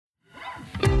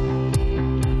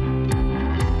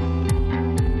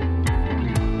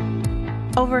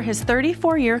Over his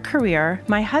 34-year career,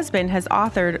 my husband has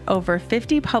authored over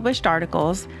 50 published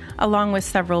articles, along with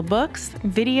several books,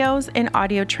 videos, and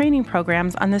audio training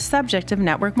programs on the subject of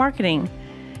network marketing.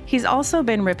 He's also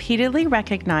been repeatedly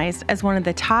recognized as one of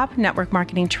the top network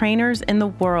marketing trainers in the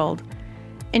world.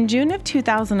 In June of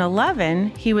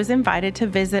 2011, he was invited to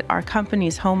visit our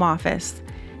company's home office.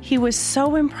 He was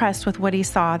so impressed with what he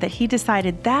saw that he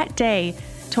decided that day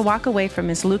to walk away from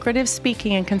his lucrative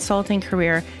speaking and consulting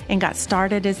career and got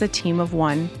started as a team of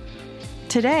one.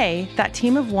 Today, that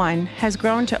team of one has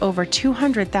grown to over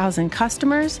 200,000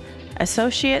 customers,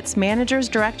 associates, managers,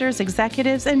 directors,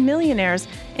 executives, and millionaires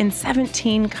in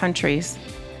 17 countries.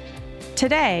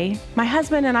 Today, my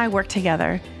husband and I work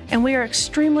together, and we are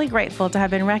extremely grateful to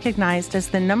have been recognized as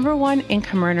the #1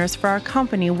 income earners for our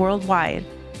company worldwide.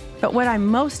 But what I'm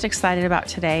most excited about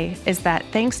today is that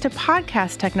thanks to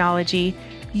podcast technology,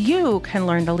 you can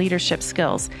learn the leadership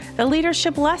skills, the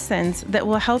leadership lessons that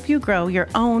will help you grow your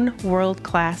own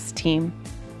world-class team.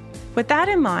 With that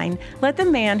in mind, let the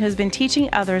man who's been teaching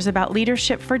others about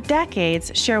leadership for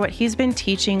decades share what he's been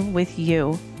teaching with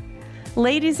you.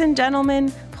 Ladies and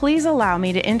gentlemen, please allow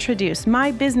me to introduce my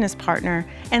business partner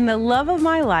and the love of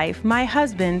my life, my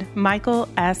husband, Michael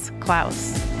S.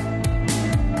 Klaus.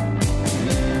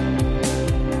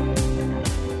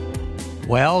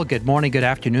 Well, good morning, good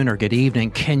afternoon, or good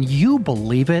evening. Can you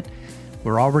believe it?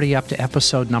 We're already up to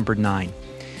episode number 9.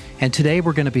 And today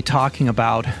we're going to be talking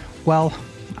about, well,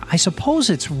 I suppose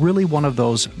it's really one of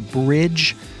those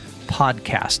bridge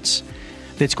podcasts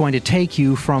that's going to take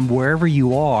you from wherever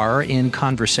you are in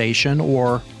conversation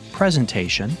or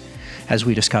presentation, as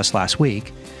we discussed last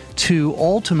week, to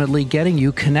ultimately getting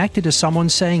you connected to someone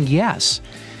saying yes.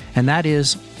 And that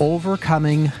is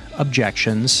overcoming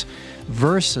objections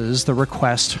versus the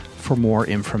request for more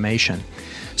information.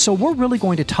 So we're really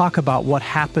going to talk about what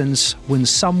happens when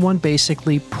someone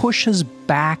basically pushes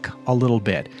back a little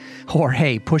bit, or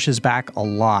hey, pushes back a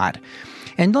lot.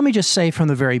 And let me just say from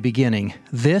the very beginning,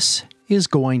 this is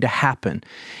going to happen.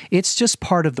 It's just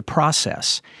part of the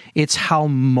process. It's how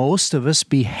most of us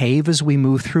behave as we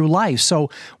move through life. So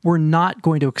we're not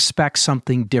going to expect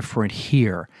something different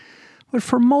here. But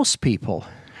for most people,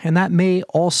 and that may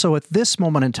also at this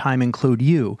moment in time include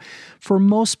you, for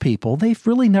most people, they've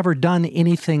really never done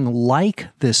anything like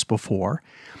this before.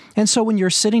 And so when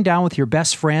you're sitting down with your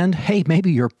best friend, hey,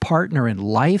 maybe your partner in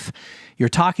life, you're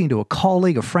talking to a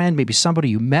colleague, a friend, maybe somebody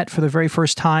you met for the very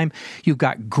first time, you've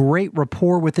got great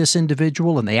rapport with this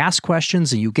individual and they ask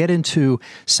questions and you get into,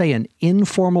 say, an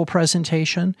informal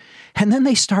presentation, and then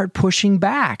they start pushing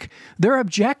back. They're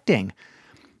objecting.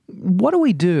 What do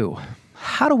we do?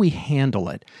 How do we handle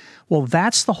it? Well,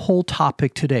 that's the whole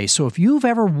topic today. So if you've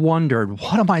ever wondered,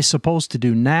 what am I supposed to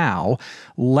do now?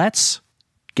 Let's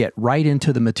get right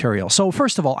into the material. So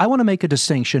first of all, I want to make a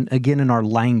distinction again in our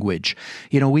language.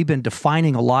 You know, we've been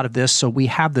defining a lot of this, so we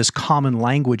have this common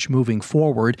language moving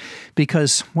forward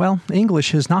because, well,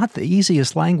 English is not the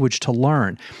easiest language to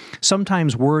learn.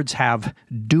 Sometimes words have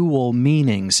dual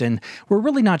meanings, and we're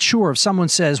really not sure if someone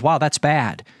says, wow, that's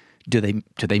bad. Do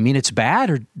they mean it's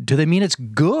bad or do they mean it's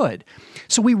good?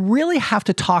 So we really have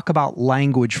to talk about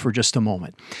language for just a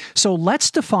moment. So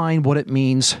let's define what it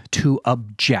means to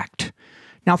object.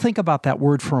 Now think about that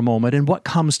word for a moment and what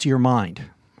comes to your mind.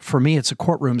 For me, it's a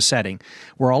courtroom setting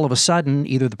where all of a sudden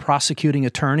either the prosecuting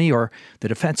attorney or the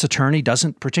defense attorney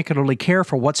doesn't particularly care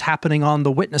for what's happening on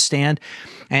the witness stand,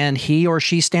 and he or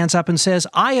she stands up and says,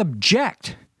 I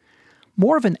object.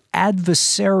 More of an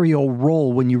adversarial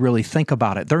role when you really think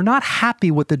about it. They're not happy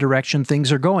with the direction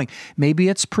things are going. Maybe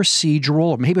it's procedural,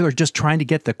 or maybe they're just trying to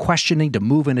get the questioning to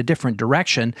move in a different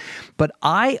direction. But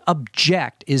I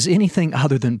object is anything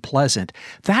other than pleasant.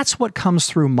 That's what comes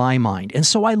through my mind. And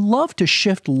so I love to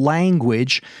shift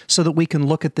language so that we can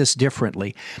look at this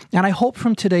differently. And I hope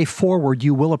from today forward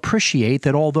you will appreciate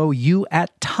that although you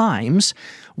at times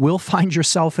will find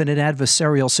yourself in an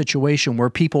adversarial situation where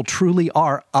people truly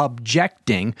are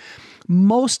objecting,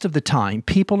 most of the time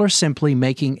people are simply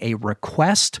making a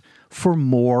request for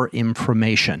more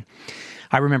information.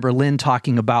 I remember Lynn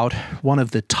talking about one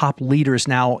of the top leaders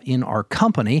now in our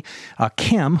company,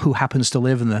 Kim, who happens to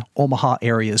live in the Omaha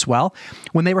area as well.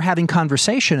 When they were having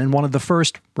conversation, and one of the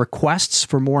first requests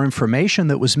for more information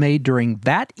that was made during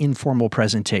that informal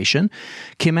presentation,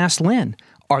 Kim asked Lynn,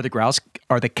 are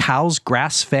the cows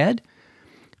grass-fed?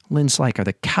 Lynn's like, are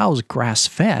the cows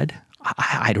grass-fed?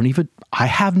 I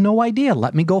have no idea.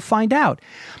 Let me go find out.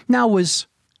 Now, was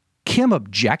Kim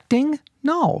objecting?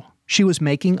 No. She was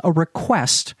making a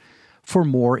request for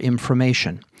more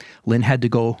information. Lynn had to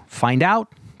go find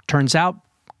out. Turns out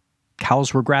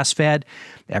cows were grass-fed.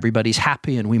 Everybody's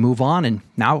happy, and we move on. And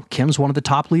now Kim's one of the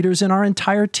top leaders in our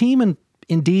entire team, and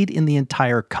indeed in the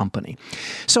entire company.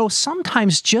 So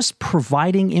sometimes just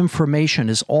providing information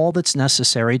is all that's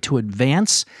necessary to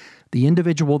advance the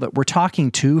individual that we're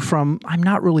talking to from, I'm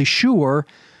not really sure,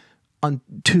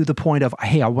 to the point of,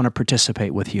 hey, I want to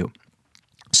participate with you.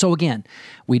 So again,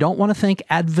 we don't want to think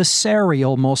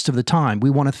adversarial most of the time. We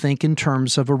want to think in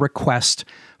terms of a request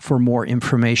for more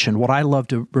information, what I love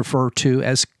to refer to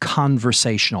as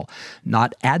conversational,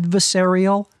 not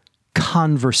adversarial,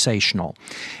 conversational.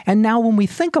 And now when we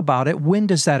think about it, when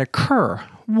does that occur?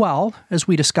 Well, as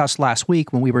we discussed last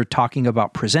week when we were talking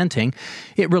about presenting,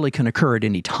 it really can occur at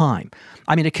any time.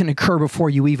 I mean, it can occur before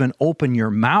you even open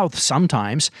your mouth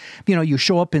sometimes. You know, you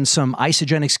show up in some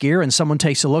Isagenix gear and someone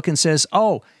takes a look and says,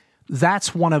 oh,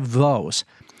 that's one of those.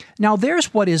 Now,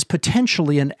 there's what is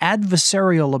potentially an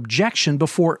adversarial objection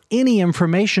before any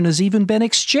information has even been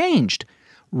exchanged.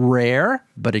 Rare,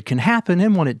 but it can happen,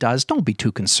 and when it does, don't be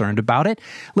too concerned about it.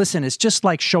 Listen, it's just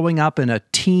like showing up in a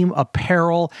team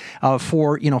apparel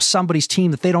for somebody's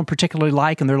team that they don't particularly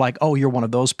like, and they're like, oh, you're one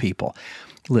of those people.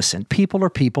 Listen, people are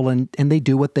people, and they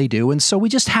do what they do, and so we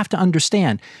just have to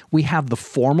understand we have the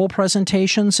formal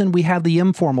presentations and we have the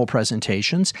informal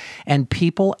presentations, and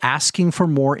people asking for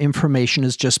more information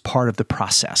is just part of the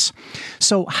process.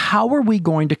 So how are we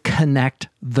going to connect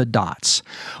the dots?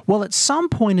 Well, at some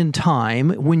point in time,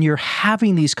 when you're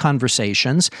having these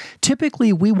conversations,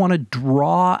 typically we want to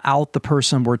draw out the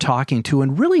person we're talking to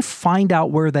and really find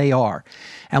out where they are.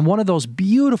 And one of those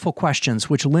beautiful questions,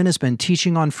 which Lynn has been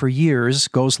teaching on for years,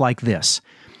 goes like this.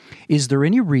 Is there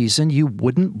any reason you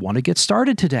wouldn't want to get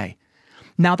started today?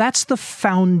 Now, that's the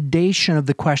foundation of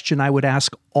the question I would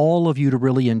ask all of you to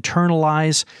really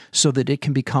internalize so that it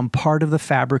can become part of the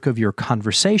fabric of your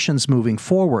conversations moving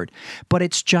forward. But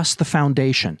it's just the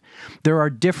foundation. There are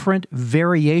different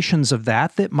variations of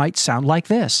that might sound like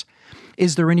this.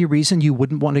 Is there any reason you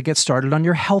wouldn't want to get started on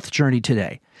your health journey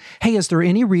today? Hey, is there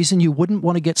any reason you wouldn't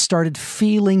want to get started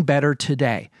feeling better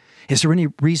today? Is there any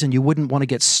reason you wouldn't want to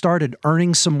get started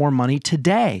earning some more money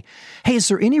today? Hey, is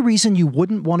there any reason you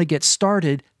wouldn't want to get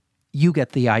started? You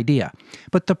get the idea.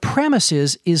 But the premise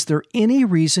is there any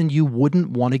reason you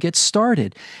wouldn't want to get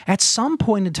started? At some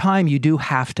point in time, you do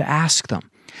have to ask them.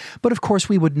 But of course,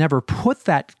 we would never put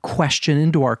that question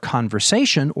into our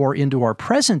conversation or into our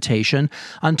presentation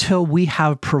until we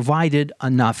have provided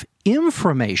enough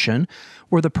information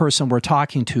where the person we're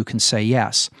talking to can say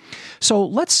yes. So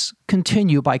let's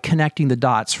continue by connecting the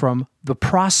dots from the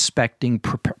prospecting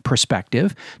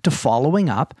perspective to following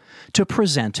up to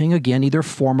presenting, again, either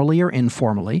formally or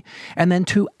informally, and then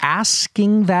to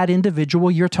asking that individual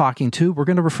you're talking to. We're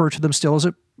going to refer to them still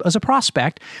as a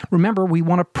prospect. Remember, we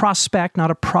want a prospect,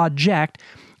 not a project.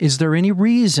 Is there any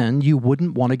reason you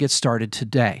wouldn't want to get started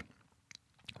today?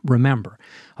 Remember,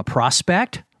 a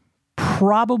prospect,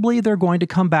 probably they're going to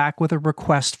come back with a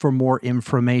request for more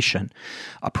information.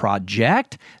 A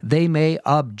project, they may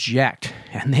object,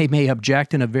 and they may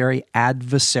object in a very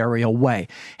adversarial way.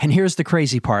 And here's the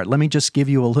crazy part. Let me just give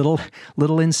you a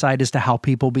little insight as to how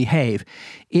people behave.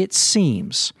 It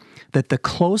seems that the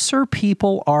closer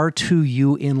people are to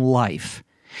you in life,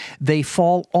 they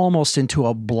fall almost into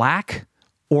a black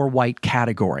or white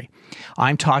category.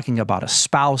 I'm talking about a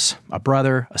spouse, a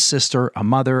brother, a sister, a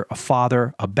mother, a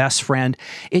father, a best friend.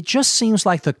 It just seems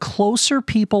like the closer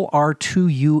people are to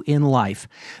you in life,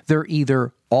 they're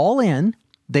either all in,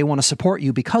 they want to support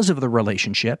you because of the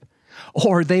relationship,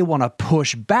 or they want to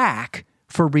push back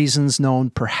for reasons known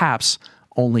perhaps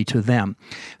only to them.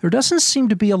 There doesn't seem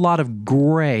to be a lot of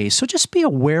gray, so just be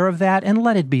aware of that and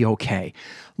let it be okay.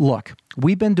 Look,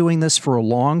 we've been doing this for a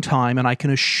long time, and I can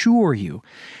assure you,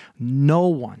 no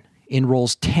one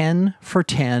enrolls 10 for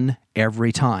 10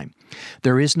 every time.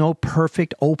 There is no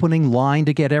perfect opening line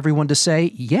to get everyone to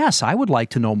say, yes, I would like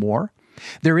to know more.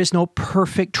 There is no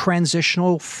perfect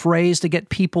transitional phrase to get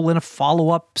people in a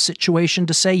follow-up situation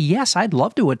to say, yes, I'd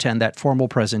love to attend that formal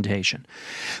presentation.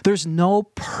 There's no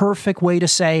perfect way to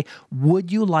say,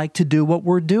 would you like to do what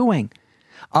we're doing?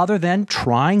 Other than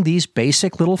trying these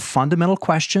basic little fundamental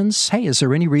questions. Hey, is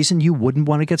there any reason you wouldn't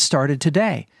want to get started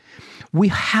today? We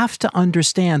have to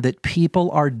understand that people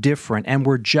are different, and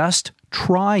we're just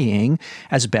trying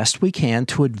as best we can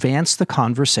to advance the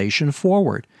conversation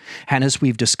forward. And as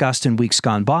we've discussed in weeks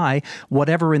gone by,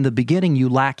 whatever in the beginning you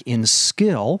lack in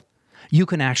skill, you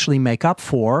can actually make up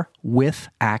for with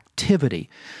activity.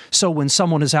 So when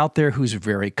someone is out there who's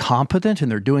very competent and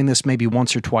they're doing this maybe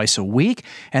once or twice a week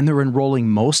and they're enrolling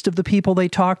most of the people they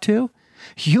talk to,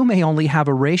 you may only have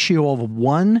a ratio of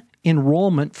 1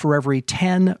 enrollment for every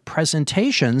 10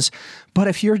 presentations, but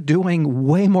if you're doing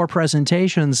way more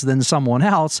presentations than someone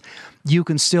else, you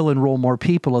can still enroll more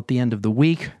people at the end of the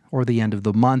week or the end of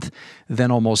the month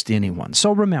than almost anyone.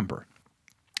 So remember,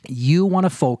 you want to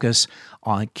focus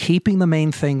on keeping the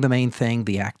main thing,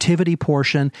 the activity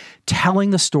portion, telling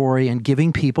the story, and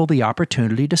giving people the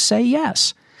opportunity to say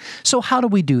yes. So how do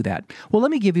we do that? Well, let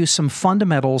me give you some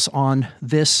fundamentals on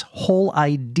this whole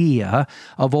idea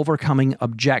of overcoming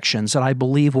objections that I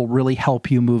believe will really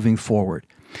help you moving forward.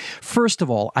 First of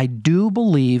all, I do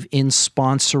believe in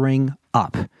sponsoring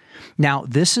up. Now,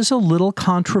 this is a little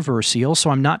controversial,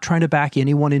 so I'm not trying to back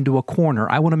anyone into a corner.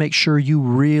 I want to make sure you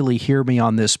really hear me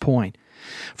on this point.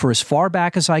 For as far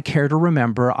back as I care to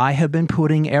remember, I have been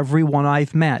putting everyone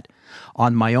I've met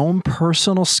on my own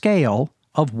personal scale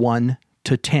of 1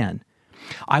 to 10.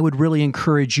 I would really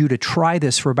encourage you to try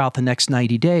this for about the next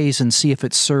 90 days and see if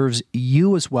it serves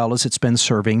you as well as it's been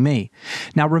serving me.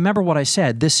 Now, remember what I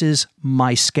said. This is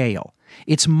my scale.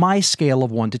 It's my scale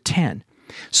of 1 to 10.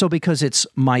 So because it's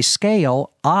my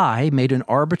scale, I made an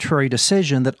arbitrary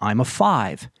decision that I'm a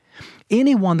 5.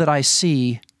 Anyone that I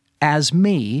see as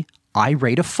me, I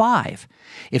rate a 5.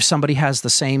 If somebody has the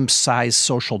same size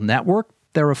social network,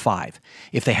 they're a 5.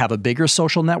 If they have a bigger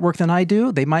social network than I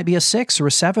do, they might be a 6 or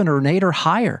a 7 or an 8 or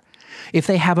higher. If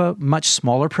they have a much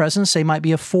smaller presence, they might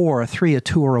be a 4, a 3, a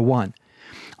 2, or a 1.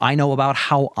 I know about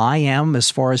how I am as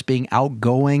far as being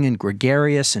outgoing and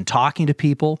gregarious and talking to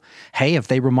people. Hey, if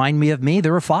they remind me of me,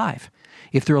 they're a 5.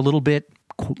 If they're a little bit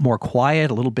more quiet,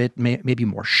 a little bit maybe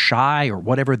more shy or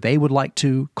whatever they would like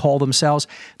to call themselves,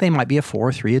 they might be a 4,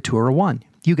 a 3, a 2, or a 1.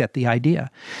 You get the idea.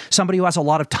 Somebody who has a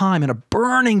lot of time and a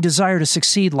burning desire to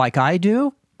succeed like I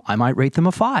do, I might rate them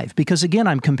a 5 because, again,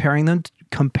 I'm comparing them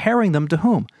to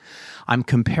whom? I'm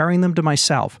comparing them to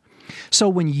myself. So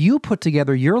when you put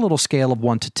together your little scale of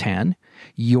 1 to 10,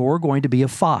 you're going to be a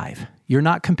 5. You're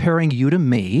not comparing you to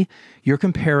me. You're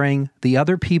comparing the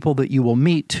other people that you will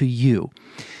meet to you.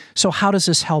 So how does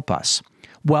this help us?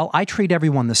 Well, I treat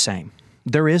everyone the same.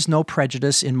 There is no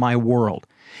prejudice in my world.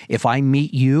 If I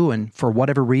meet you and for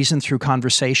whatever reason through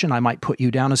conversation, I might put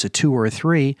you down as a 2 or a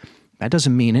 3, that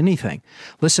doesn't mean anything.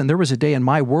 Listen, there was a day in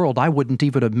my world I wouldn't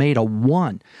even have made a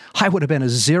 1. I would have been a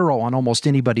 0 on almost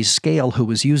anybody's scale who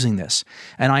was using this.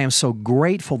 And I am so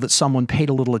grateful that someone paid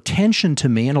a little attention to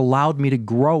me and allowed me to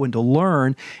grow and to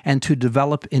learn and to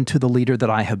develop into the leader that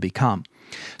I have become.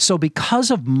 So because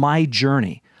of my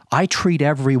journey, I treat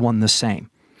everyone the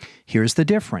same. Here's the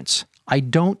difference. I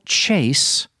don't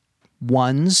chase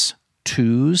 1s,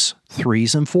 2s,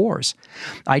 3s, and 4s.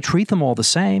 I treat them all the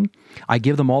same. I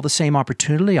give them all the same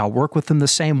opportunity. I'll work with them the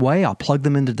same way. I'll plug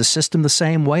them into the system the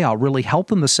same way. I'll really help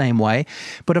them the same way.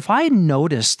 But if I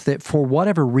noticed that for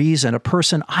whatever reason, a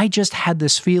person, I just had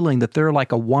this feeling that they're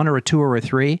like a 1 or a 2 or a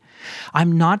 3,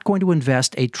 I'm not going to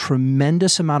invest a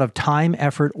tremendous amount of time,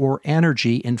 effort, or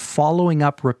energy in following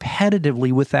up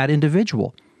repetitively with that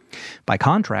individual. By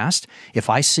contrast, if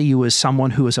I see you as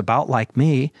someone who is about like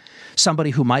me,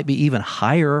 somebody who might be even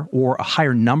higher or a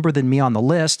higher number than me on the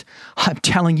list, I'm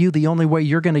telling you the only way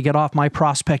you're going to get off my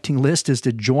prospecting list is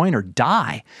to join or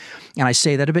die. And I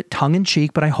say that a bit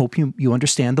tongue-in-cheek, but I hope you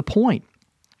understand the point.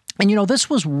 And this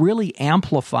was really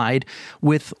amplified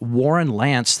with Warren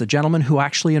Lance, the gentleman who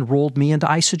actually enrolled me into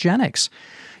Isagenix.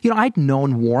 I'd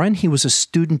known Warren. He was a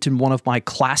student in one of my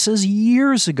classes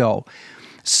years ago.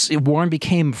 Warren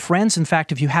became friends. In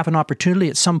fact, if you have an opportunity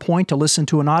at some point to listen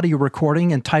to an audio recording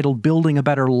entitled Building a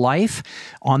Better Life,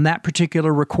 on that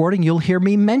particular recording, you'll hear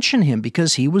me mention him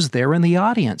because he was there in the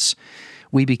audience.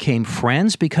 We became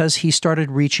friends because he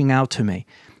started reaching out to me.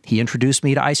 He introduced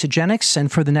me to Isagenix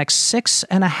and for the next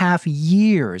 6.5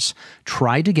 years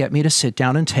tried to get me to sit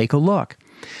down and take a look.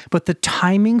 But the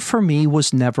timing for me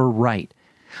was never right.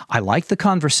 I liked the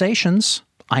conversations.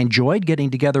 I enjoyed getting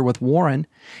together with Warren.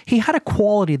 He had a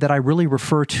quality that I really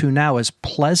refer to now as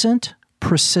pleasant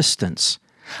persistence.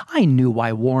 I knew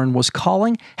why Warren was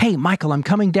calling. Hey, Michael, I'm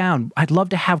coming down. I'd love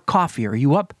to have coffee. Are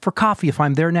you up for coffee if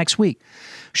I'm there next week?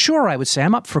 Sure, I would say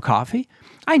I'm up for coffee.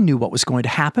 I knew what was going to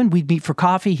happen. We'd meet for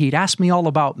coffee. He'd ask me all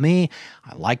about me.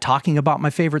 I like talking about my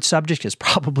favorite subject, as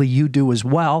probably you do as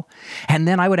well. And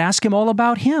then I would ask him all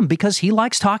about him because he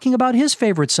likes talking about his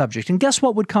favorite subject. And guess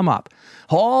what would come up?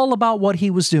 All about what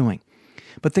he was doing.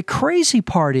 But the crazy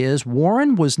part is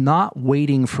Warren was not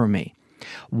waiting for me.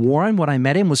 Warren, when I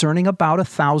met him, was earning about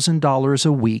 $1,000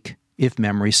 a week, if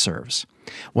memory serves.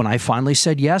 When I finally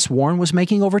said yes, Warren was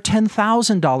making over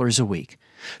 $10,000 a week.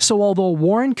 So although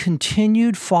Warren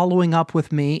continued following up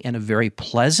with me in a very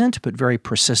pleasant but very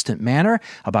persistent manner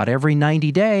about every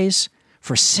 90 days,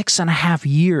 for 6.5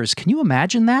 years. Can you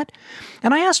imagine that?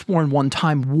 And I asked Warren one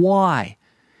time, why?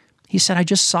 He said, I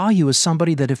just saw you as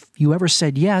somebody that if you ever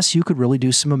said yes, you could really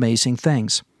do some amazing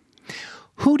things.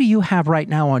 Who do you have right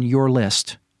now on your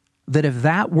list that if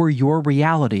that were your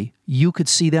reality, you could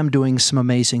see them doing some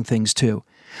amazing things too?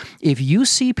 If you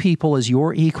see people as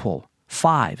your equal,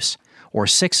 5s or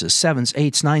 6s, 7s,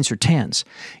 8s, 9s, or 10s,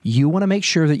 you want to make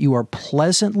sure that you are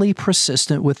pleasantly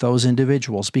persistent with those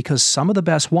individuals because some of the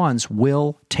best ones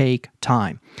will take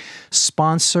time.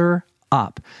 Sponsor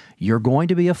up. You're going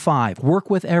to be a 5. Work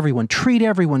with everyone. Treat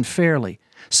everyone fairly.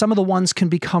 Some of the ones can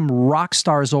become rock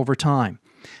stars over time.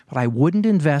 But I wouldn't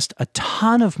invest a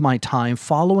ton of my time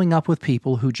following up with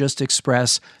people who just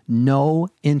express no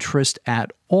interest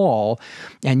at all,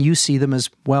 and you see them as,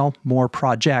 well, more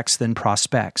projects than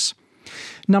prospects.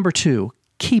 Number 2,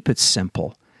 keep it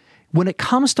simple. When it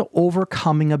comes to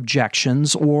overcoming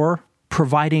objections or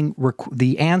providing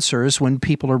the answers when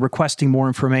people are requesting more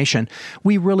information,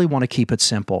 we really want to keep it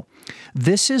simple.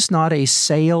 This is not a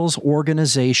sales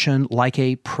organization like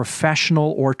a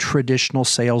professional or traditional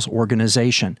sales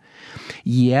organization.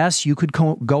 Yes, you could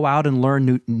go out and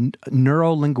learn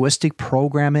neuro-linguistic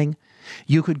programming.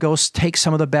 You could go take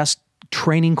some of the best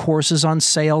training courses on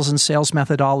sales and sales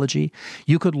methodology.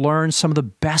 You could learn some of the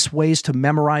best ways to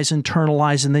memorize,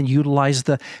 internalize, and then utilize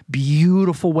the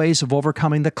beautiful ways of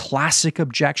overcoming the classic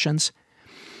objections.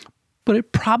 But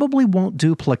it probably won't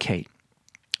duplicate.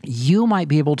 You might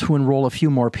be able to enroll a few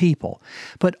more people,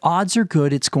 but odds are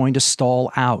good it's going to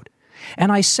stall out. And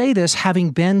I say this having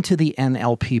been to the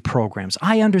NLP programs.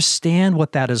 I understand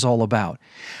what that is all about.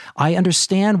 I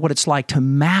understand what it's like to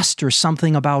master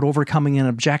something about overcoming an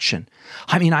objection.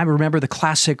 I mean, I remember the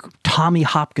classic Tommy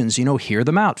Hopkins, hear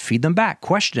them out, feed them back,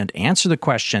 question it, answer the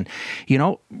question,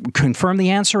 confirm the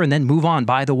answer, and then move on,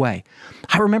 by the way.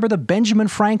 I remember the Benjamin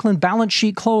Franklin balance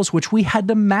sheet close, which we had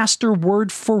to master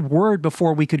word for word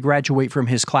before we could graduate from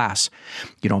his class.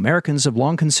 Americans have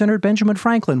long considered Benjamin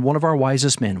Franklin one of our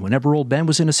wisest men. Whenever old Ben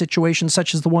was in a situation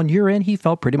such as the one you're in, he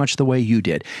felt pretty much the way you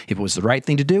did. If it was the right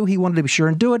thing to do, he wanted to be sure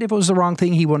and do it. If it was the wrong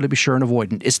thing, he wanted to be sure and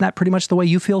avoid it. Isn't that pretty much the way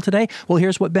you feel today? Well,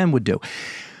 here's what Ben would do.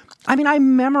 I mean, I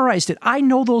memorized it. I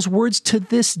know those words to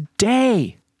this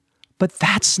day. But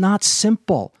that's not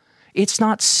simple. It's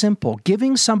not simple.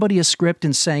 Giving somebody a script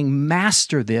and saying,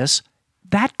 master this,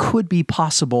 that could be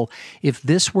possible if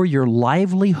this were your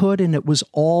livelihood and it was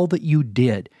all that you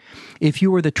did. If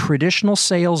you were the traditional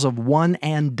sales of one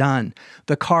and done,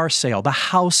 the car sale, the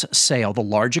house sale, the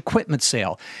large equipment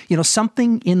sale,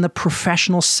 something in the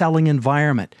professional selling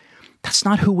environment. That's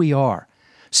not who we are.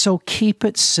 So keep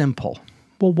it simple.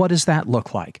 Well, what does that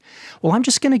look like? Well, I'm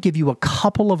just going to give you a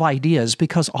couple of ideas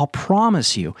because I'll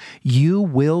promise you, you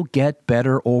will get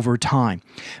better over time.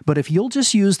 But if you'll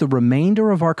just use the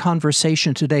remainder of our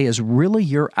conversation today as really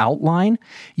your outline,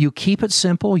 you keep it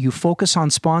simple, you focus on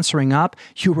sponsoring up,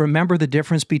 you remember the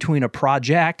difference between a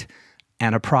project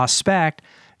and a prospect,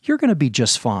 you're going to be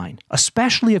just fine,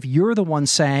 especially if you're the one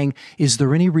saying, is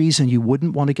there any reason you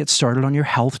wouldn't want to get started on your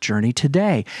health journey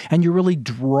today? And you're really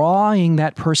drawing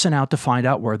that person out to find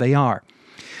out where they are.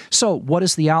 So what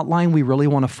is the outline we really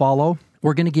want to follow?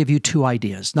 We're going to give you 2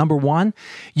 ideas. Number 1,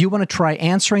 you want to try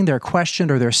answering their question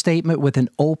or their statement with an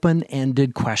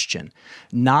open-ended question,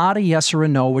 not a yes or a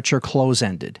no, which are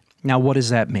close-ended. Now, what does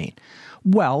that mean?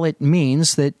 Well, it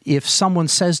means that if someone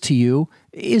says to you,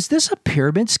 is this a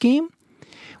pyramid scheme?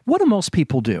 What do most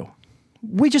people do?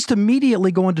 We just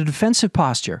immediately go into defensive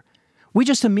posture. We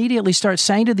just immediately start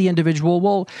saying to the individual,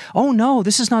 well, oh no,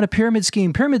 this is not a pyramid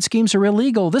scheme. Pyramid schemes are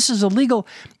illegal. This is illegal.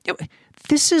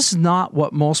 This is not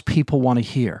what most people want to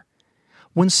hear.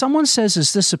 When someone says,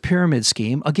 is this a pyramid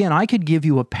scheme? Again, I could give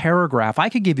you a paragraph. I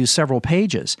could give you several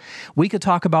pages. We could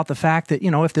talk about the fact that,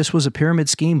 if this was a pyramid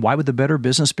scheme, why would the Better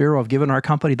Business Bureau have given our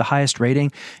company the highest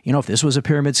rating? If this was a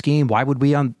pyramid scheme, why would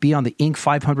we be on the Inc.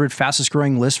 500 fastest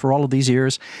growing list for all of these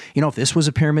years? If this was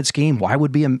a pyramid scheme, why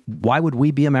would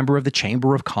we be a member of the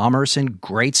Chamber of Commerce and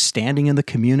great standing in the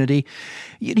community?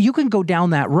 You can go down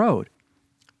that road,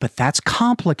 but that's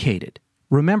complicated.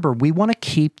 Remember, we want to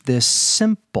keep this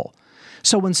simple.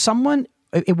 So when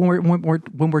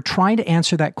we're trying to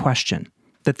answer that question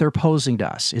that they're posing to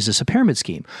us, is this a pyramid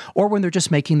scheme? Or when they're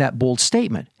just making that bold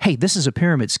statement, hey, this is a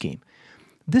pyramid scheme.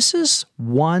 This is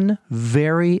one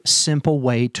very simple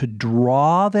way to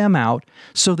draw them out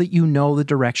so that you know the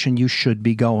direction you should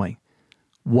be going.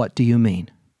 What do you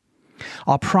mean?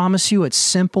 I'll promise you it's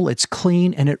simple, it's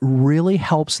clean, and it really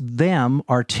helps them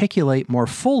articulate more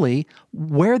fully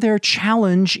where their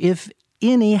challenge, if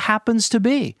any, happens to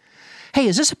be. Hey,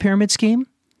 is this a pyramid scheme?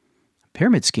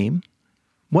 Pyramid scheme?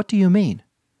 What do you mean?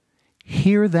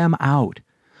 Hear them out.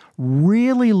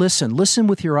 Really listen. Listen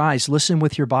with your eyes. Listen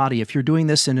with your body. If you're doing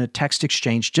this in a text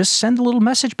exchange, just send a little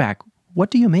message back. What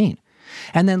do you mean?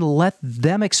 And then let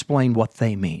them explain what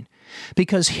they mean.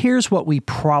 Because here's what we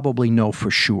probably know for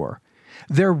sure.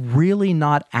 They're really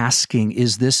not asking,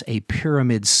 is this a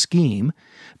pyramid scheme?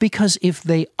 Because if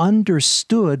they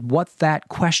understood what that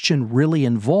question really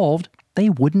involved, they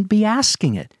wouldn't be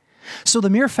asking it. So the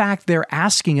mere fact they're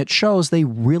asking it shows they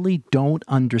really don't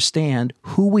understand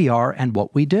who we are and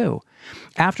what we do.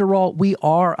 After all, we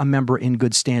are a member in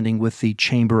good standing with the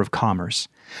Chamber of Commerce.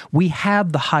 We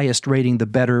have the highest rating the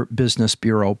Better Business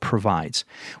Bureau provides.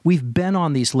 We've been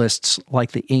on these lists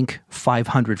like the Inc.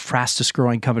 500 fastest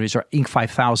growing companies, or Inc.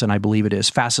 5000, I believe it is,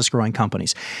 fastest growing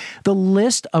companies. The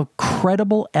list of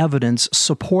credible evidence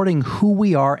supporting who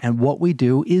we are and what we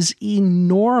do is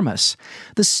enormous.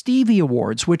 The Stevie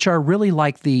Awards, which are really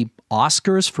like the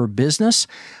Oscars for business,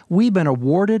 we've been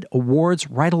awarded awards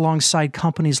right alongside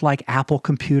companies like Apple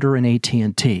Computer and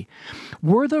AT&T.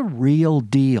 We're the real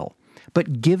deal.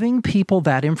 But giving people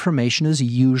that information is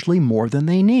usually more than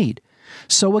they need.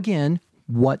 So again,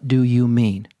 what do you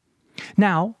mean?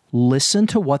 Now, listen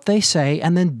to what they say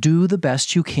and then do the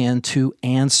best you can to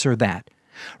answer that.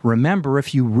 Remember,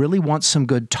 if you really want some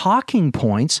good talking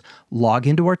points, log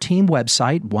into our team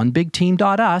website,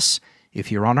 onebigteam.us.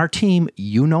 If you're on our team,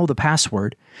 you know the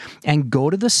password, and go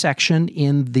to the section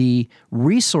in the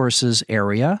resources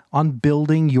area on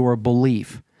building your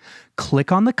belief.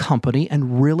 Click on the company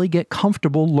and really get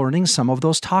comfortable learning some of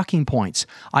those talking points.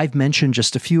 I've mentioned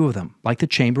just a few of them, like the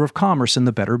Chamber of Commerce and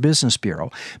the Better Business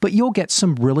Bureau, but you'll get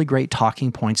some really great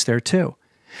talking points there too.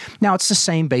 Now, it's the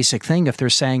same basic thing if they're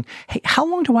saying, hey, how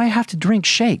long do I have to drink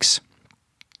shakes?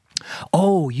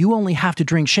 Oh, you only have to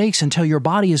drink shakes until your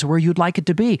body is where you'd like it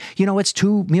to be. You know, it's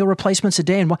 2 meal replacements a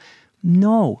day and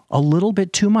no, a little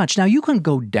bit too much. Now, you can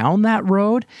go down that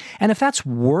road, and if that's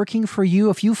working for you,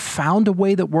 if you found a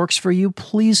way that works for you,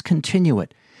 please continue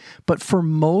it. But for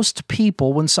most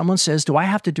people, when someone says, do I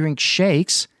have to drink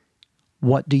shakes?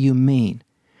 What do you mean?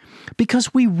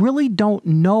 Because we really don't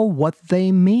know what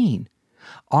they mean.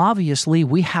 Obviously,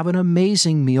 we have an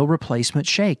amazing meal replacement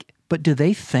shake, but do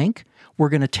they think we're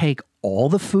going to take all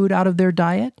the food out of their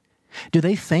diet? Do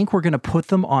they think we're going to put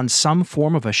them on some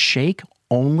form of a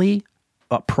shake-only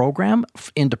program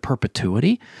into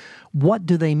perpetuity? What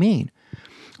do they mean?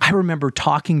 I remember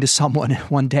talking to someone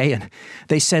one day and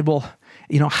they said, well,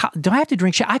 you know, do I have to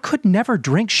drink shakes? I could never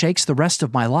drink shakes the rest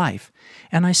of my life.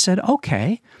 And I said,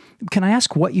 okay, can I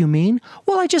ask what you mean?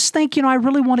 Well, I just think, I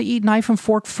really want to eat knife and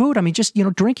fork food. I mean, just,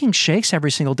 drinking shakes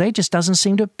every single day just doesn't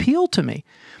seem to appeal to me.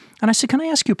 And I said, can I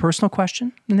ask you a personal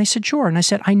question? And they said, sure. And I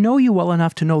said, I know you well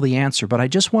enough to know the answer, but I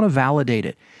just want to validate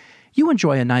it. You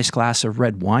enjoy a nice glass of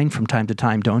red wine from time to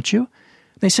time, don't you?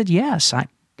 They said, yes, I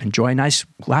enjoy a nice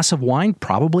glass of wine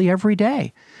probably every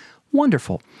day.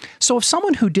 Wonderful. So if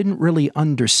someone who didn't really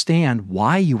understand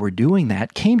why you were doing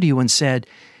that came to you and said,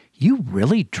 you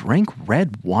really drink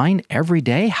red wine every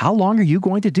day? How long are you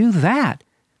going to do that?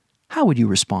 How would you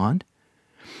respond?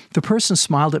 The person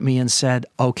smiled at me and said,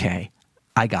 okay,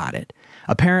 I got it.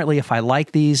 Apparently, if I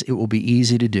like these, it will be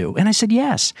easy to do. And I said,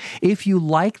 yes, if you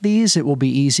like these, it will be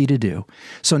easy to do.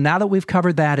 So now that we've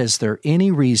covered that, is there any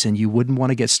reason you wouldn't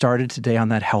want to get started today on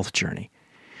that health journey?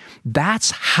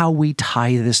 That's how we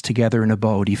tie this together in a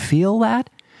bow. Do you feel that?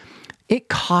 It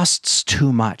costs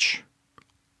too much.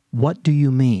 What do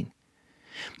you mean?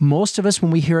 Most of us, when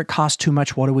we hear it costs too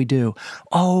much, what do?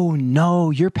 Oh,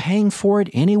 no, you're paying for it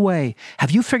anyway.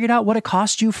 Have you figured out what it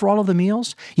costs you for all of the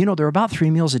meals? There are about 3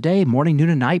 meals a day, morning,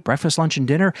 noon, and night, breakfast, lunch, and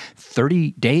dinner,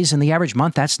 30 days in the average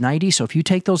month, that's 90. So if you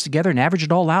take those together and average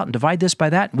it all out and divide this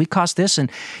by that, and we cost this, and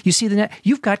you see the net,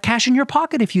 you've got cash in your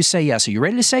pocket if you say yes. Are you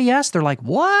ready to say yes? They're like,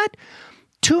 what?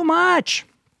 Too much.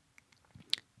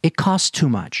 It costs too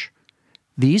much.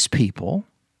 These people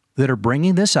that are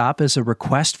bringing this up as a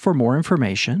request for more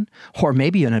information, or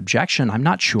maybe an objection, I'm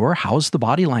not sure. How's the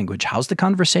body language? How's the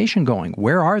conversation going?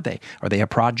 Where are they? Are they a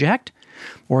project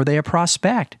or are they a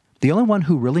prospect? The only one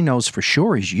who really knows for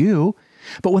sure is you.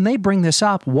 But when they bring this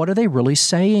up, what are they really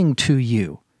saying to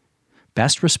you?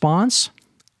 Best response?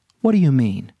 What do you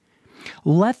mean?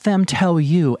 Let them tell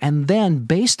you, and then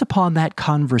based upon that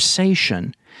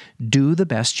conversation, do the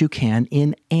best you can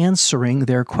in answering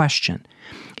their question.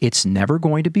 It's never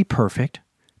going to be perfect.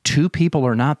 2 people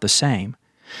are not the same.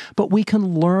 But we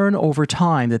can learn over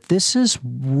time that this is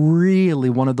really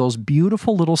one of those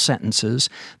beautiful little sentences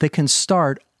that can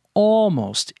start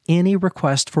almost any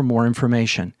request for more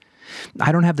information.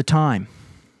 I don't have the time.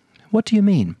 What do you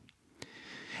mean?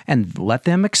 And let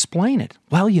them explain it.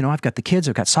 Well, I've got the kids,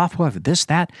 I've got softball, I've got this,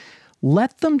 that.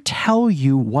 Let them tell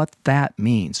you what that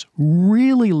means.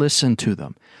 Really listen to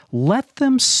them. Let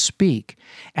them speak.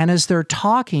 And as they're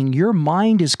talking, your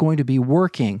mind is going to be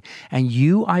working, and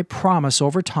you, I promise,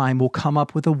 over time will come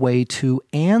up with a way to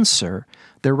answer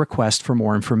their request for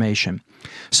more information.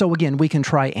 So again, we can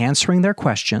try answering their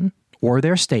question or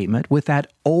their statement with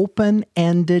that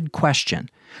open-ended question.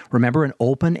 Remember, an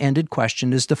open-ended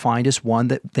question is defined as one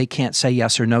that they can't say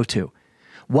yes or no to.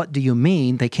 What do you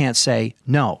mean? They can't say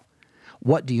no.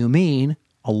 What do you mean?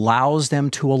 Allows them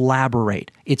to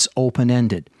elaborate. It's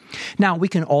open-ended. Now, we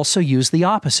can also use the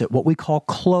opposite, what we call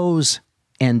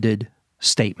close-ended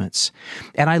statements.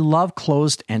 And I love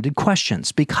closed-ended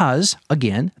questions because,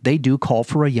 again, they do call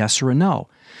for a yes or a no.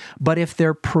 But if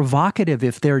they're provocative,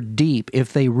 if they're deep,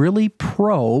 if they really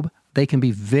probe, they can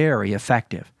be very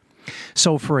effective.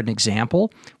 So for an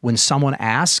example, when someone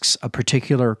asks a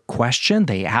particular question,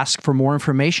 they ask for more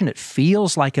information, it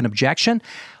feels like an objection,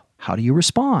 how do you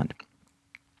respond?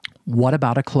 What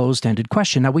about a closed-ended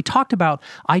question? Now, we talked about,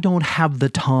 I don't have the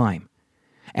time.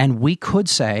 And we could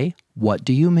say, what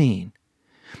do you mean?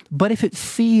 But if it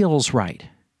feels right,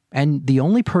 and the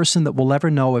only person that will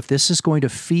ever know if this is going to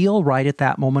feel right at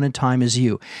that moment in time is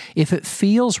you. If it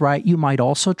feels right, you might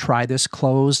also try this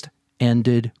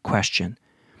closed-ended question.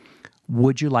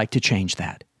 Would you like to change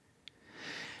that?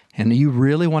 And you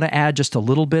really want to add just a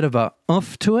little bit of a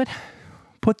oomph to it?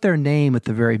 Put their name at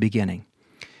the very beginning.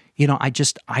 I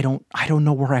don't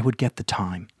know where I would get the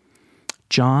time.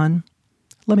 John,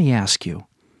 let me ask you,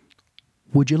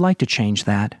 would you like to change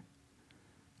that?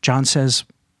 John says,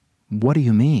 what do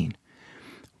you mean?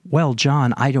 Well,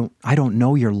 John, I don't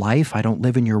know your life. I don't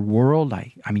live in your world.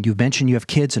 I mean, you've mentioned you have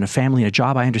kids and a family and a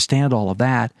job. I understand all of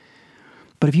that.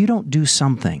 But if you don't do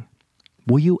something,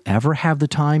 will you ever have the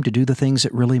time to do the things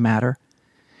that really matter?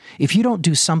 If you don't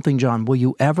do something, John, will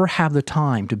you ever have the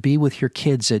time to be with your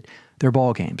kids at their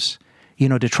ball games?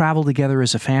 To travel together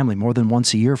as a family more than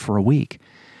once a year for a week?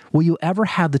 Will you ever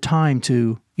have the time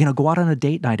to, go out on a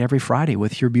date night every Friday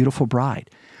with your beautiful bride?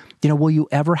 Will you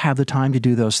ever have the time to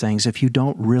do those things if you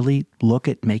don't really look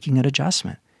at making an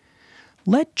adjustment?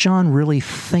 Let John really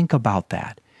think about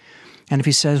that. And if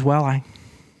he says, well,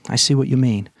 I see what you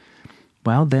mean.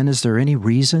 Well, then is there any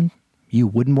reason you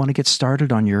wouldn't want to get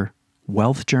started on your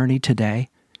wealth journey today?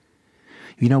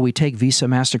 We take Visa,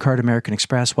 MasterCard, American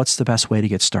Express. What's the best way to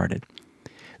get started?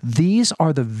 These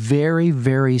are the very,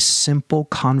 very simple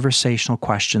conversational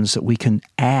questions that we can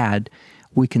add,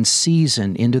 we can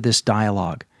season into this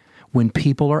dialogue when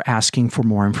people are asking for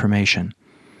more information.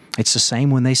 It's the same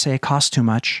when they say it costs too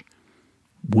much.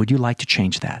 Would you like to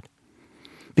change that?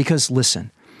 Because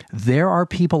listen, there are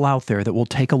people out there that will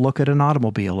take a look at an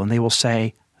automobile and they will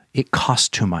say, it costs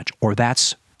too much, or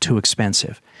that's too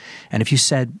expensive. And if you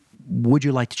said, would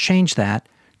you like to change that?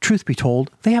 Truth be told,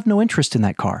 they have no interest in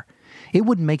that car. It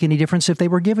wouldn't make any difference if they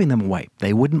were giving them away.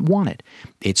 They wouldn't want it.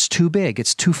 It's too big.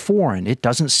 It's too foreign. It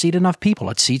doesn't seat enough people.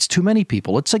 It seats too many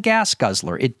people. It's a gas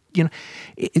guzzler.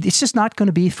 It's just not going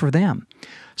to be for them.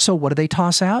 So what do they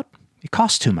toss out? It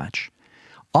costs too much.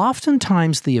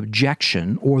 Oftentimes the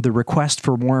objection or the request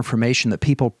for more information that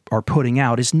people are putting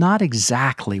out is not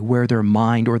exactly where their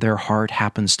mind or their heart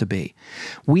happens to be.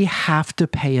 We have to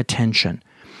pay attention.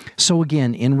 So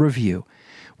again, in review,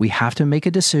 we have to make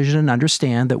a decision and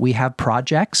understand that we have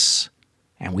projects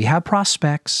and we have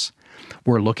prospects.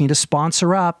 We're looking to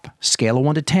sponsor up, scale of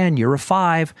 1 to 10, you're a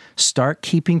 5. Start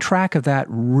keeping track of that.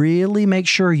 Really make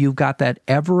sure you've got that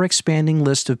ever-expanding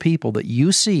list of people that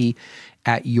you see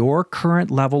at your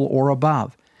current level or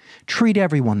above. Treat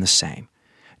everyone the same.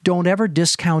 Don't ever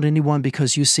discount anyone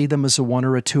because you see them as a 1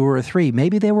 or a 2 or a 3.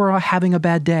 Maybe they were having a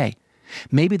bad day.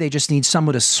 Maybe they just need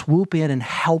someone to swoop in and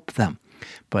help them.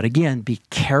 But again, be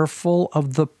careful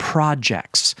of the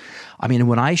projects. I mean,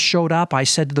 when I showed up, I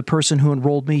said to the person who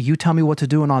enrolled me, you tell me what to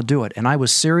do and I'll do it. And I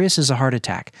was serious as a heart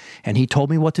attack. And he told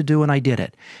me what to do and I did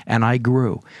it. And I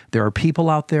grew. There are people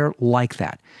out there like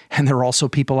that. And there are also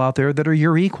people out there that are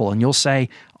your equal. And you'll say,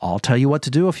 I'll tell you what to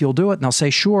do if you'll do it. And they'll say,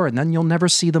 sure. And then you'll never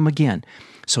see them again.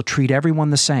 So treat everyone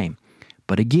the same.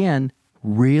 But again,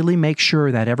 really make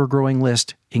sure that ever-growing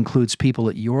list includes people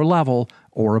at your level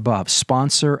or above.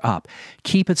 Sponsor up.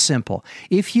 Keep it simple.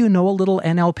 If you know a little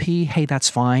NLP, hey, that's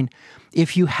fine.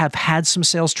 If you have had some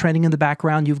sales training in the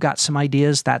background, you've got some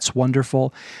ideas, that's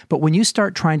wonderful. But when you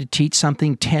start trying to teach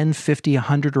something 10, 50,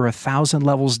 100, or 1,000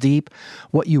 levels deep,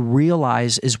 what you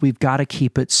realize is we've got to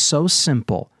keep it so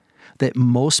simple that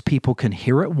most people can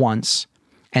hear it once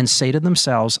and say to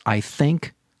themselves, I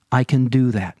think I can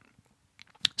do that.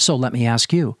 So let me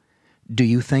ask you, do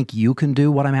you think you can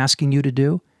do what I'm asking you to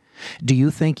do? Do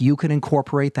you think you can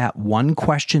incorporate that one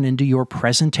question into your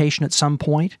presentation at some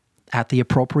point? at the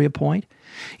appropriate point.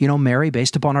 You know, Mary,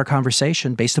 based upon our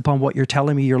conversation, based upon what you're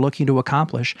telling me you're looking to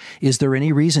accomplish, is there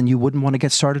any reason you wouldn't want to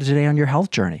get started today on your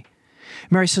health journey?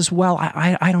 Mary says, well,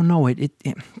 I don't know.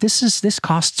 This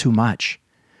costs too much.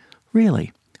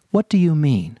 Really? What do you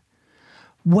mean?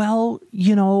 Well,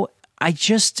 you know,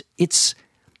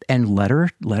 and let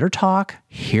her talk,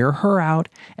 hear her out,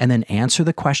 and then answer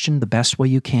the question the best way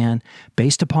you can,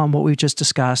 based upon what we've just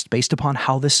discussed, based upon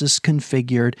how this is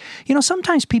configured. You know,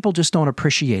 sometimes people just don't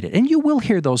appreciate it, and you will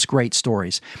hear those great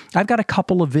stories. I've got a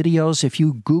couple of videos. If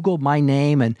you Google my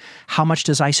name and how much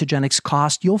does Isagenix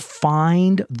cost, you'll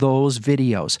find those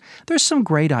videos. There's some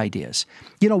great ideas.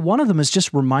 You know, one of them is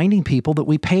just reminding people that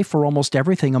we pay for almost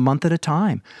everything a month at a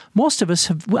time. Most of us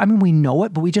we know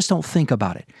it, but we just don't think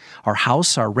about it. Our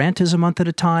house, our rent is a month at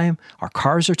a time. Our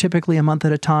cars are typically a month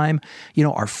at a time. You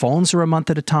know, our phones are a month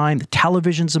at a time. The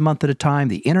television's a month at a time.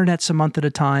 The internet's a month at a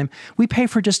time. We pay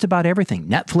for just about everything.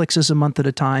 Netflix is a month at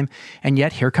a time. And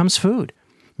yet here comes food.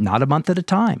 Not a month at a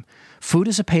time. Food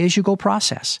is a pay-as-you-go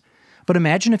process. But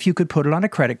imagine if you could put it on a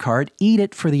credit card, eat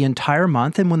it for the entire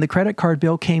month, and when the credit card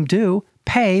bill came due,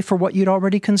 pay for what you'd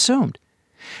already consumed.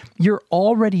 You're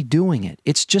already doing it.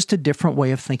 It's just a different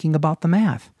way of thinking about the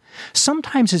math.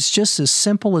 Sometimes it's just as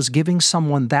simple as giving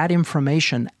someone that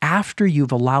information after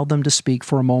you've allowed them to speak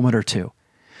for a moment or two.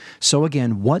 So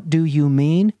again, what do you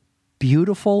mean?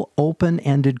 Beautiful,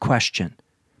 open-ended question.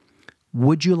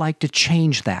 Would you like to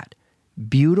change that?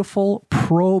 Beautiful,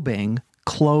 probing,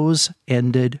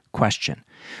 close-ended question.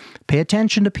 Pay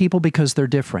attention to people because they're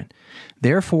different.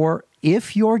 Therefore,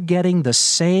 if you're getting the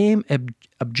same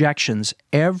objections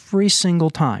every single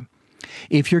time,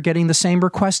 if you're getting the same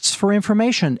requests for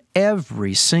information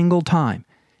every single time,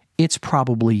 it's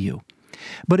probably you.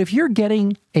 But if you're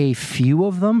getting a few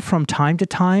of them from time to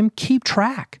time, keep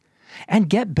track and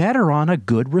get better on a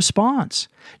good response.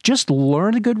 Just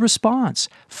learn a good response.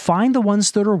 Find the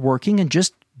ones that are working and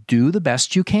just do the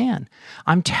best you can.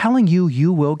 I'm telling you,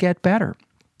 you will get better.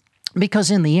 Because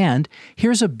in the end,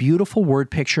 here's a beautiful word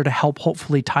picture to help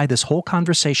hopefully tie this whole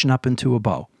conversation up into a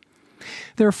bow.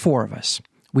 There are 4 of us.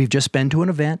 We've just been to an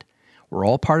event. We're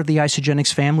all part of the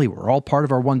Isagenix family. We're all part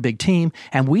of our one big team.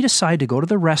 And we decide to go to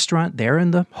the restaurant there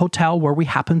in the hotel where we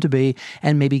happen to be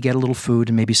and maybe get a little food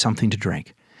and maybe something to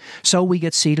drink. So we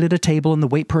get seated at a table and the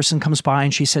wait person comes by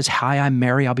and she says, "Hi, I'm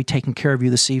Mary. I'll be taking care of you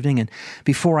this evening. And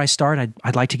before I start,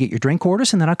 I'd like to get your drink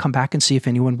orders and then I'll come back and see if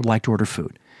anyone would like to order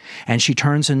food." And she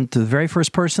turns into the very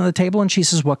first person at the table and she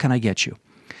says, "What can I get you?"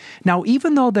 Now,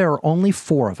 even though there are only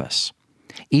 4 of us,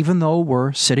 even though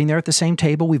we're sitting there at the same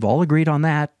table, we've all agreed on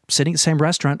that, sitting at the same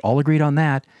restaurant, all agreed on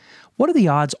that, what are the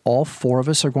odds all 4 of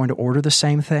us are going to order the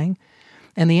same thing?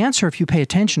 And the answer, if you pay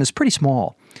attention, is pretty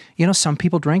small. You know, some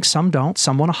people drink, some don't.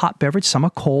 Some want a hot beverage, some a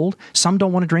cold. Some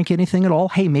don't want to drink anything at all.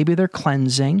 Hey, maybe they're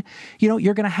cleansing. You know,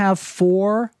 you're going to have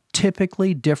 4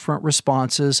 typically different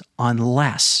responses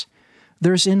unless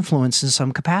there's influence in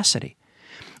some capacity.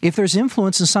 If there's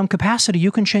influence in some capacity,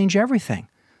 you can change everything.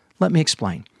 Let me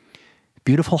explain.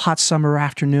 Beautiful hot summer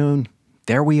afternoon.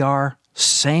 There we are.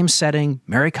 Same setting.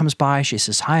 Mary comes by. She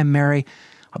says, "Hi, I'm Mary.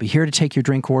 I'll be here to take your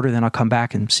drink order. Then I'll come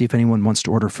back and see if anyone wants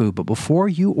to order food." But before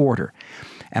you order,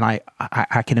 and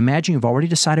I can imagine you've already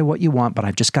decided what you want, but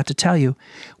I've just got to tell you,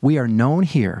 we are known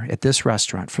here at this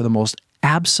restaurant for the most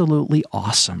absolutely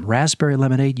awesome raspberry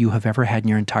lemonade you have ever had in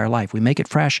your entire life. We make it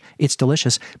fresh. It's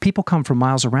delicious. People come from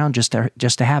miles around just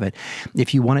to have it.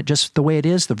 If you want it just the way it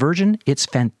is, the virgin, it's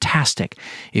fantastic.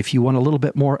 If you want a little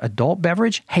bit more adult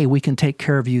beverage, hey, we can take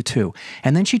care of you too.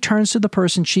 And then she turns to the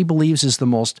person she believes is the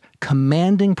most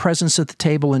commanding presence at the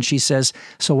table and she says,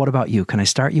 "So what about you? Can I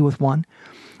start you with one?"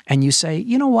 And you say,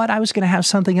 "You know what? I was going to have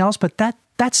something else, but that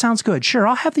sounds good. Sure,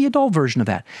 I'll have the adult version of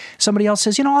that." Somebody else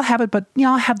says, "I'll have it, but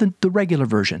I'll have the regular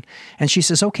version." And she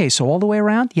says, "Okay, so all the way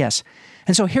around?" "Yes."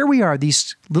 And so here we are,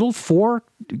 these little 4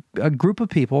 group of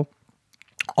people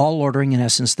all ordering, in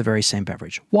essence, the very same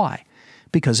beverage. Why?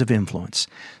 Because of influence.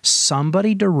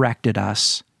 Somebody directed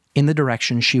us in the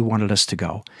direction she wanted us to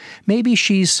go. Maybe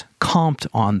she's comped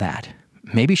on that.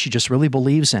 Maybe she just really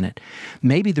believes in it.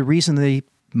 Maybe the reason they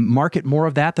market more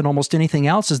of that than almost anything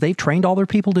else is they've trained all their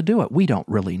people to do it. We don't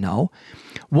really know.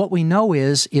 What we know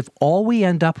is if all we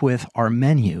end up with are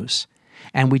menus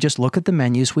and we just look at the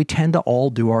menus, we tend to all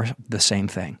do the same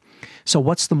thing. So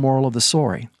what's the moral of the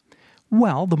story?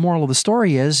 Well, the moral of the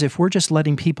story is if we're just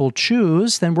letting people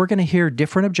choose, then we're going to hear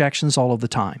different objections all of the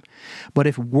time. But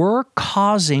if we're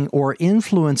causing or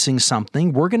influencing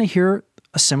something, we're going to hear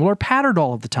a similar pattern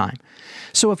all of the time.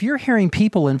 So if you're hearing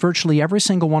people in virtually every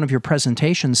single one of your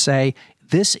presentations say,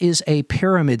 "This is a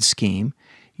pyramid scheme,"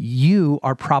 you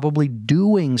are probably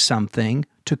doing something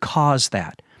to cause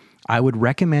that. I would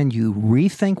recommend you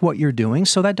rethink what you're doing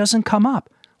so that doesn't come up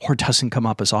or doesn't come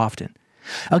up as often.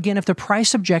 Again, if the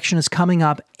price objection is coming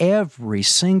up every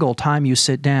single time you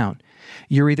sit down,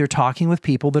 you're either talking with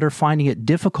people that are finding it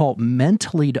difficult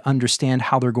mentally to understand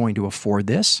how they're going to afford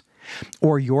this,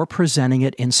 or you're presenting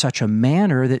it in such a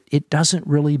manner that it doesn't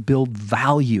really build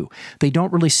value. They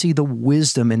don't really see the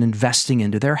wisdom in investing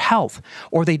into their health,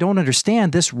 or they don't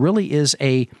understand this really is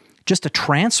just a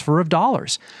transfer of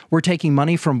dollars. We're taking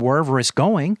money from wherever it's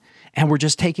going, and we're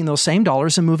just taking those same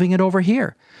dollars and moving it over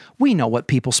here. We know what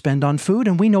people spend on food,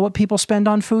 and we know what people spend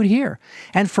on food here.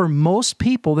 And for most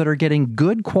people that are getting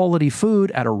good quality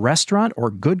food at a restaurant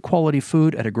or good quality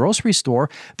food at a grocery store,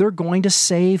 they're going to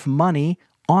save money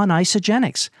on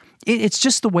Isagenix. It's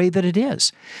just the way that it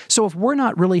is. So if we're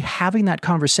not really having that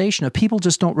conversation, if people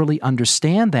just don't really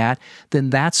understand that, then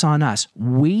that's on us.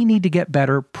 We need to get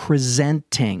better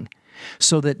presenting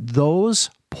so that those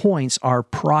points are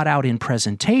brought out in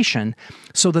presentation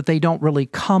so that they don't really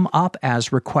come up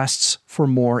as requests for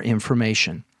more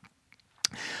information.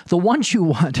 The ones you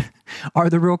want are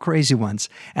the real crazy ones.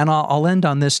 And I'll end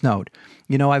on this note.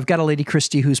 I've got a lady,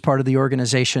 Christy, who's part of the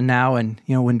organization now. And,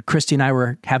 when Christy and I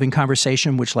were having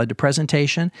conversation, which led to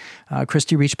presentation,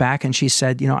 Christy reached back and she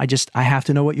said, I have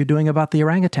to know what you're doing about the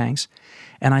orangutans.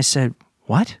 And I said,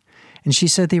 what? And she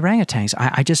said, the orangutans.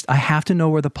 I have to know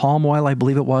where the palm oil, I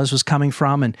believe it was coming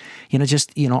from. And,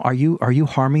 are you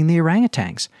harming the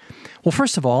orangutans? Well,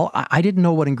 first of all, I didn't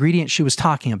know what ingredient she was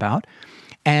talking about.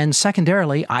 And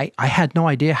secondarily, I had no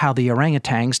idea how the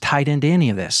orangutans tied into any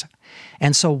of this.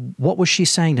 And so what was she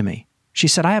saying to me? She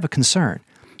said, I have a concern.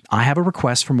 I have a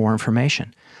request for more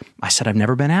information. I said, I've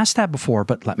never been asked that before,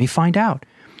 but let me find out.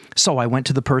 So I went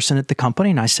to the person at the company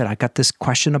and I said, I got this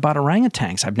question about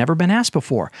orangutans. I've never been asked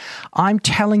before. I'm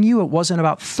telling you, it wasn't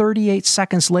about 38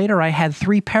 seconds later, I had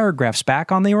 3 paragraphs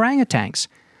back on the orangutans.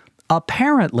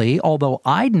 Apparently, although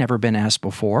I'd never been asked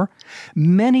before,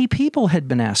 many people had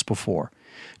been asked before.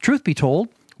 Truth be told,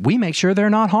 we make sure they're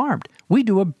not harmed. We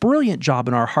do a brilliant job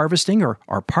in our harvesting, or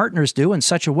our partners do, in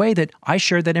such a way that I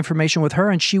shared that information with her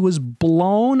and she was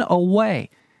blown away.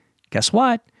 Guess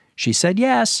what? She said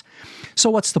yes. So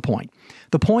what's the point?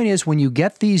 The point is, when you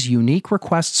get these unique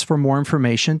requests for more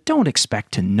information, don't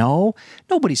expect to know.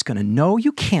 Nobody's going to know.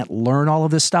 You can't learn all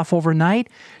of this stuff overnight.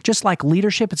 Just like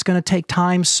leadership, it's going to take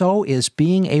time. So is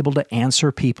being able to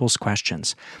answer people's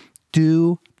questions.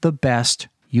 Do the best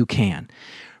you can.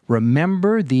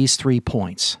 Remember these 3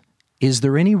 points. Is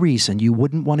there any reason you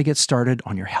wouldn't want to get started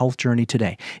on your health journey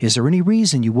today? Is there any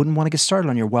reason you wouldn't want to get started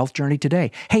on your wealth journey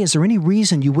today? Hey, is there any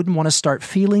reason you wouldn't want to start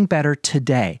feeling better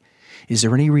today? Is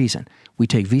there any reason? We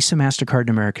take Visa, MasterCard,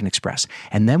 and American Express.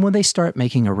 And then when they start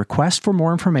making a request for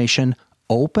more information,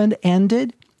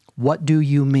 open-ended, what do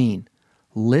you mean?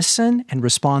 Listen and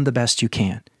respond the best you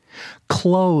can.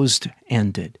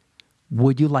 Closed-ended,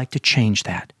 would you like to change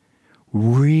that?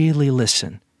 Really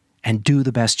listen and do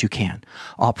the best you can.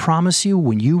 I'll promise you,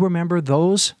 when you remember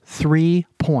those 3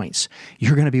 points,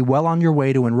 you're going to be well on your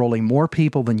way to enrolling more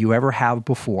people than you ever have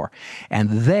before. And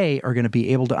they are going to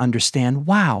be able to understand,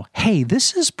 wow, hey,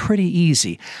 this is pretty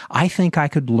easy. I think I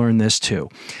could learn this too.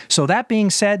 So that being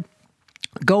said,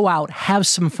 go out, have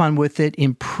some fun with it,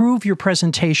 improve your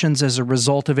presentations as a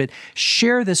result of it.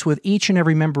 Share this with each and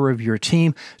every member of your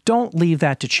team. Don't leave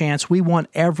that to chance. We want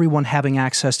everyone having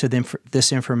access to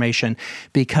this information,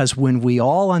 because when we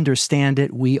all understand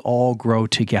it, we all grow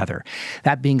together.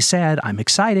 That being said, I'm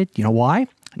excited. You know why?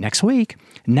 Next week,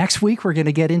 we're going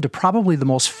to get into probably the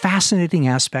most fascinating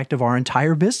aspect of our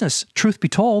entire business. Truth be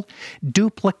told,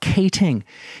 duplicating.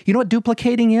 You know what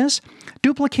duplicating is?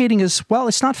 Duplicating is, well,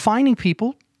 it's not finding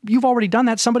people. You've already done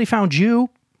that. Somebody found you.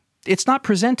 It's not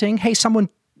presenting, hey, someone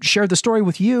shared the story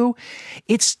with you.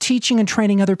 It's teaching and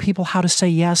training other people how to say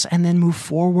yes and then move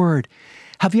forward.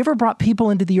 Have you ever brought people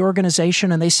into the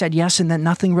organization and they said yes and then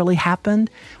nothing really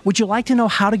happened? Would you like to know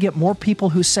how to get more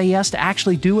people who say yes to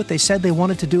actually do what they said they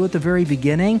wanted to do at the very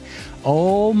beginning?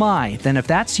 Oh my, then if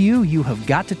that's you, you have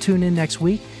got to tune in next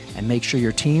week and make sure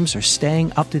your teams are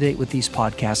staying up to date with these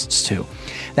podcasts too.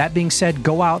 That being said,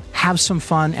 go out, have some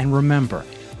fun, and remember,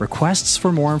 requests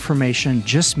for more information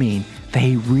just mean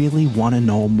they really want to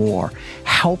know more.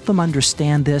 Help them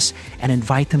understand this and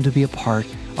invite them to be a part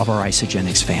of our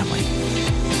Isagenix family.